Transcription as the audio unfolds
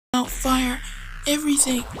out, fire,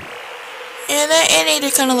 everything. And that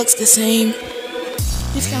animator kind of looks the same.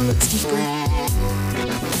 This kind of looks deeper.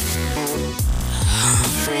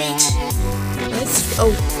 Alright.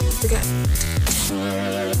 Oh, forgot.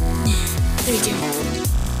 There we go.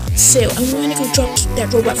 So, I'm going to go drop kick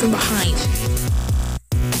that robot from behind.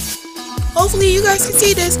 Hopefully you guys can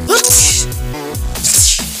see this.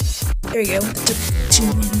 There we go. That took 2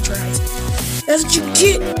 many tries. That's what you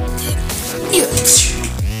get. Yeah.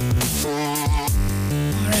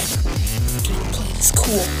 Alright. Gonna play this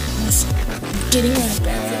cool. I'm getting right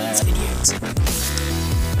back for these videos.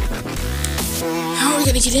 How are we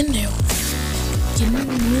gonna get in there? Get in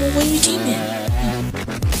the way we came in.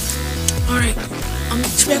 Alright. I'll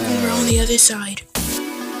meet you back when we're on the other side.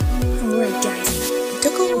 Alright guys. It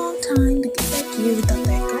took a long time to get back here without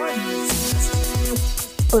that garden.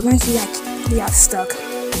 But eventually I got stuck.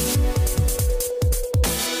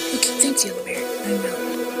 Okay, thanks Yellow Bear. I know.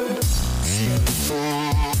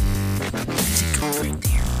 There's a guard right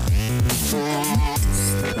there.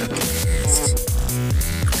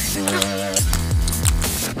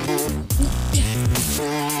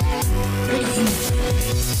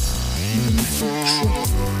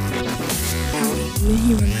 You're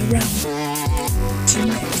here in my realm. Team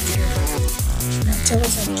back together. Now tell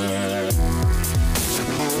us how to get out.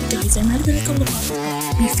 Guys, there might have been a couple of pops, but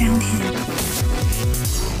we found him.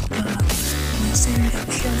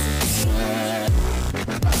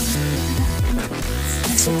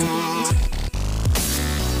 That's so cool.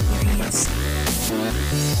 There he is.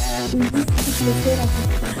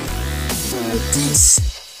 Like this.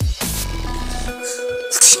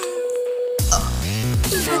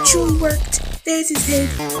 It actually worked. There's his head.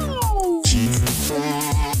 Jeez.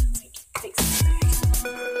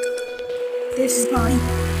 There's his body.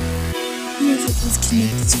 Here's what was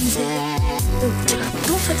connected to his head. Oh god,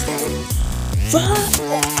 don't touch that.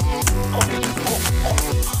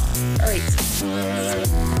 Alright.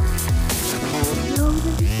 No,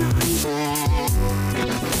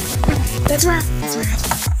 that's right. That's right.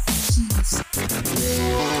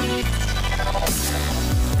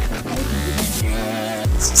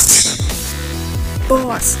 Jeez.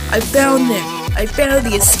 Boss, I found them. I found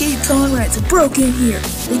the escaped Conrads who broke in here.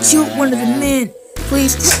 They killed one of the men.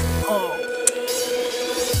 Please. Oh.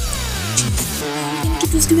 Jeez. I'm gonna get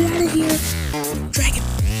this dude out of here. Drag him.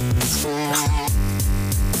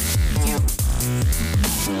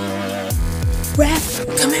 Raph,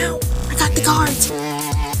 come out. I got the guards.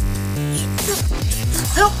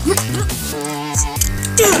 Help.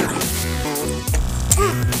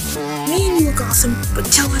 Me and you look awesome, but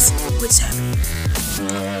tell us what's happening.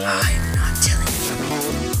 I am not telling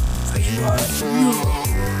you, for you already know.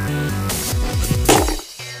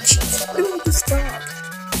 Jeez, what do you want this frog?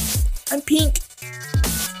 I'm pink.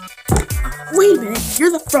 Wait a minute,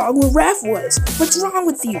 you're the frog where Raph was. What's wrong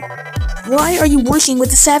with you? Why are you working with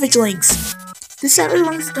the Savagelings? The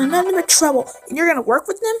Savagelings done nothing but trouble, and you're gonna work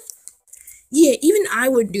with them? Yeah, even I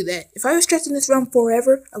wouldn't do that. If I was trapped in this realm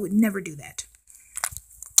forever, I would never do that.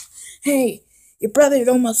 Hey, your brother's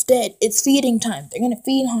almost dead. It's feeding time. They're gonna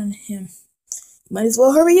feed on him. You might as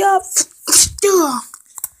well hurry up.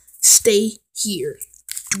 Stay here.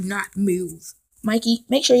 Do not move. Mikey,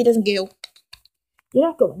 make sure he doesn't go. You're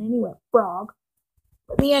not going anywhere, frog.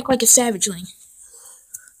 Let me act like a savageling.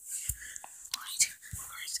 Right.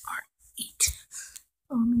 Where's our eat?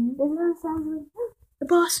 Oh man, there's another savageling. The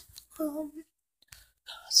boss.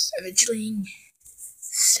 Savageling.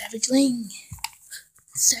 Savageling.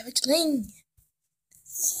 Savageling.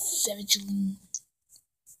 Savageling.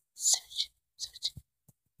 Savage.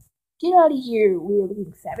 Get out of here, weird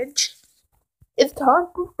looking savage. It's time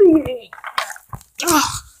for feeding.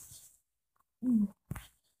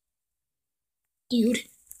 Dude.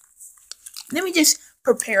 Let me just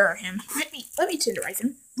prepare him. Let me tenderize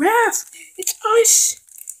him. Raph! It's us!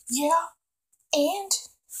 Yeah. And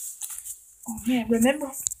oh man,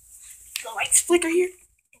 remember the lights flicker here?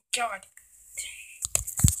 Oh god.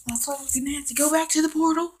 Looks like we're gonna have to go back to the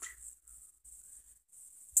portal.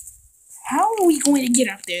 How are we going to get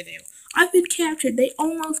up there though? I've been captured. They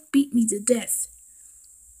almost beat me to death.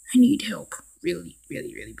 I need help. Really,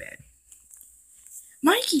 really, really bad.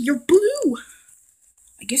 Mikey, you're blue!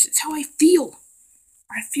 I guess it's how I feel.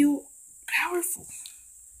 I feel powerful.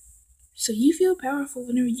 So you feel powerful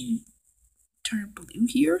whenever you turn blue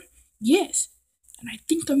here? Yes. And I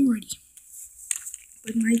think I'm ready.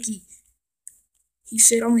 But Mikey, he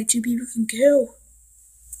said only 2 people can go.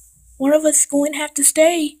 One of us is going to have to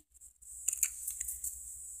stay.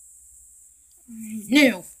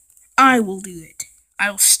 No, I will do it.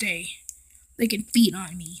 I'll stay. They can feed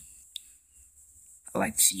on me. I'd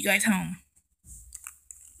like to see you guys home.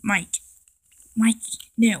 Mike. Mikey,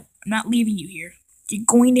 no, I'm not leaving you here. You're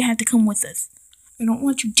going to have to come with us. I don't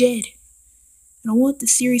want you dead. I don't want the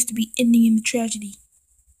series to be ending in the tragedy.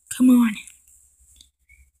 Come on.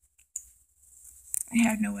 I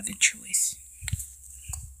have no other choice.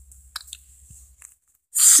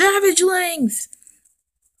 Savagelings!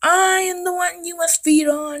 I am the one you must feed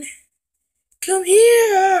on. Come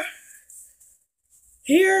here!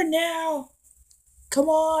 Here now! Come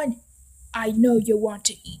on! I know you want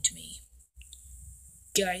to eat me.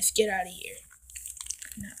 Guys, get out of here.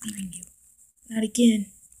 I'm not leaving you. Not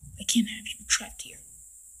again. I can't have you trapped here.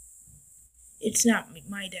 It's not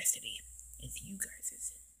my destiny. It's you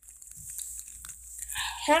guys'.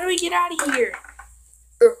 How do we get out of here?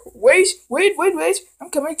 Wait. I'm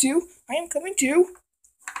coming too. I am coming too.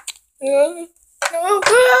 No.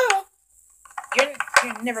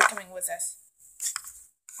 You're never coming with us.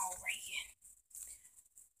 All right.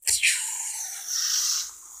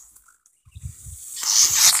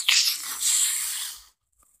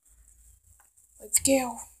 Let's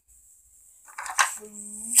go.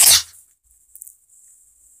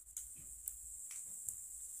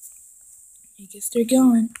 I guess they're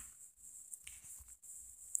going.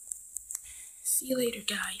 See you later,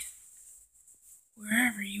 guys.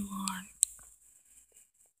 Wherever you are.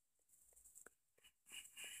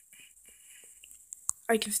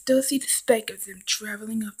 I can still see the speck of them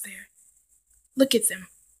traveling up there. Look at them.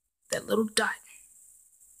 That little dot.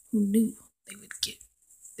 Who knew they would get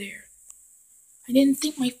there? I didn't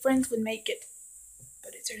think my friends would make it,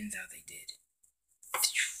 but it turns out they did.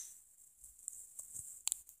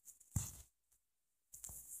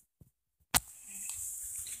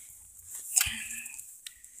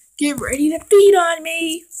 Get ready to feed on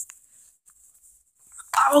me.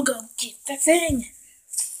 I'll go get the thing.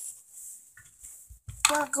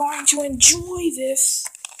 We're going to enjoy this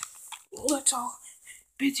little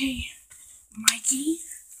bitty Mikey.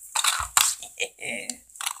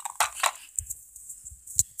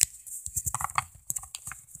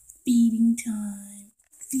 Feeding time,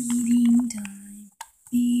 feeding time,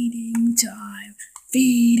 feeding time,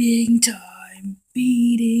 feeding time,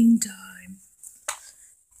 feeding time.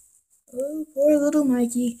 Oh, poor little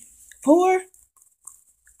Mikey. Poor,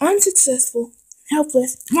 unsuccessful,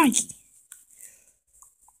 helpless Mikey.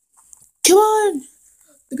 Come on!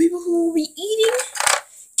 The people who will be eating,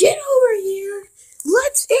 get over here!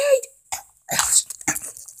 Let's eat!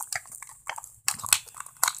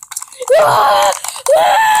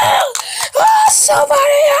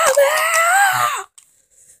 Somebody help me!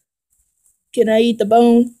 Can I eat the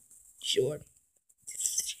bone? Sure.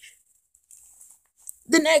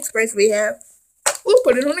 The next place we have, we'll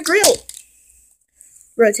put it on a grill.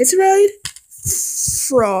 Rotisserie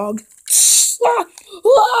frog.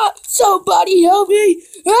 Somebody help me!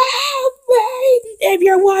 Help me! If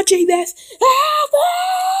you're watching this, help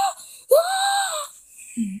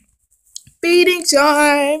me! Feeding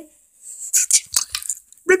time!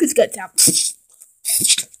 Rip his guts out.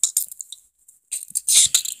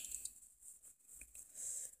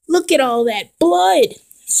 Look at all that blood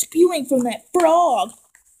spewing from that frog.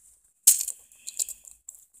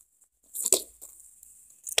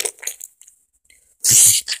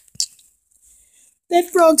 That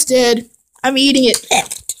frog's dead. I'm eating it.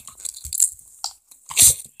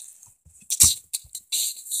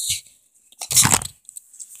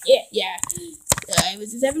 Yeah. I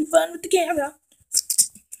was just having fun with the camera.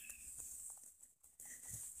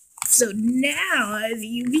 So now, as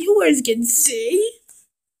you viewers can see,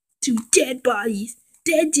 2 dead bodies.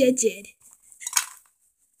 Dead.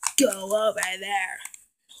 Go over there.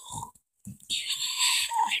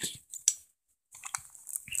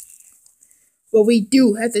 But we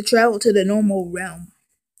do have to travel to the normal realm.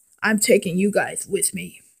 I'm taking you guys with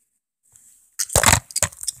me.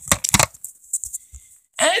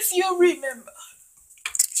 As you remember,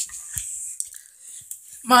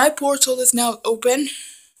 my portal is now open.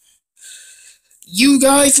 You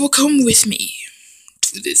guys will come with me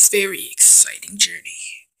to this very exciting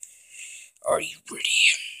journey. Are you ready?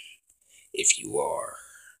 If you are,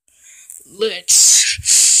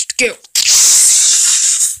 let's go.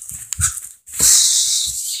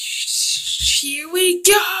 Here we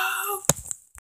go!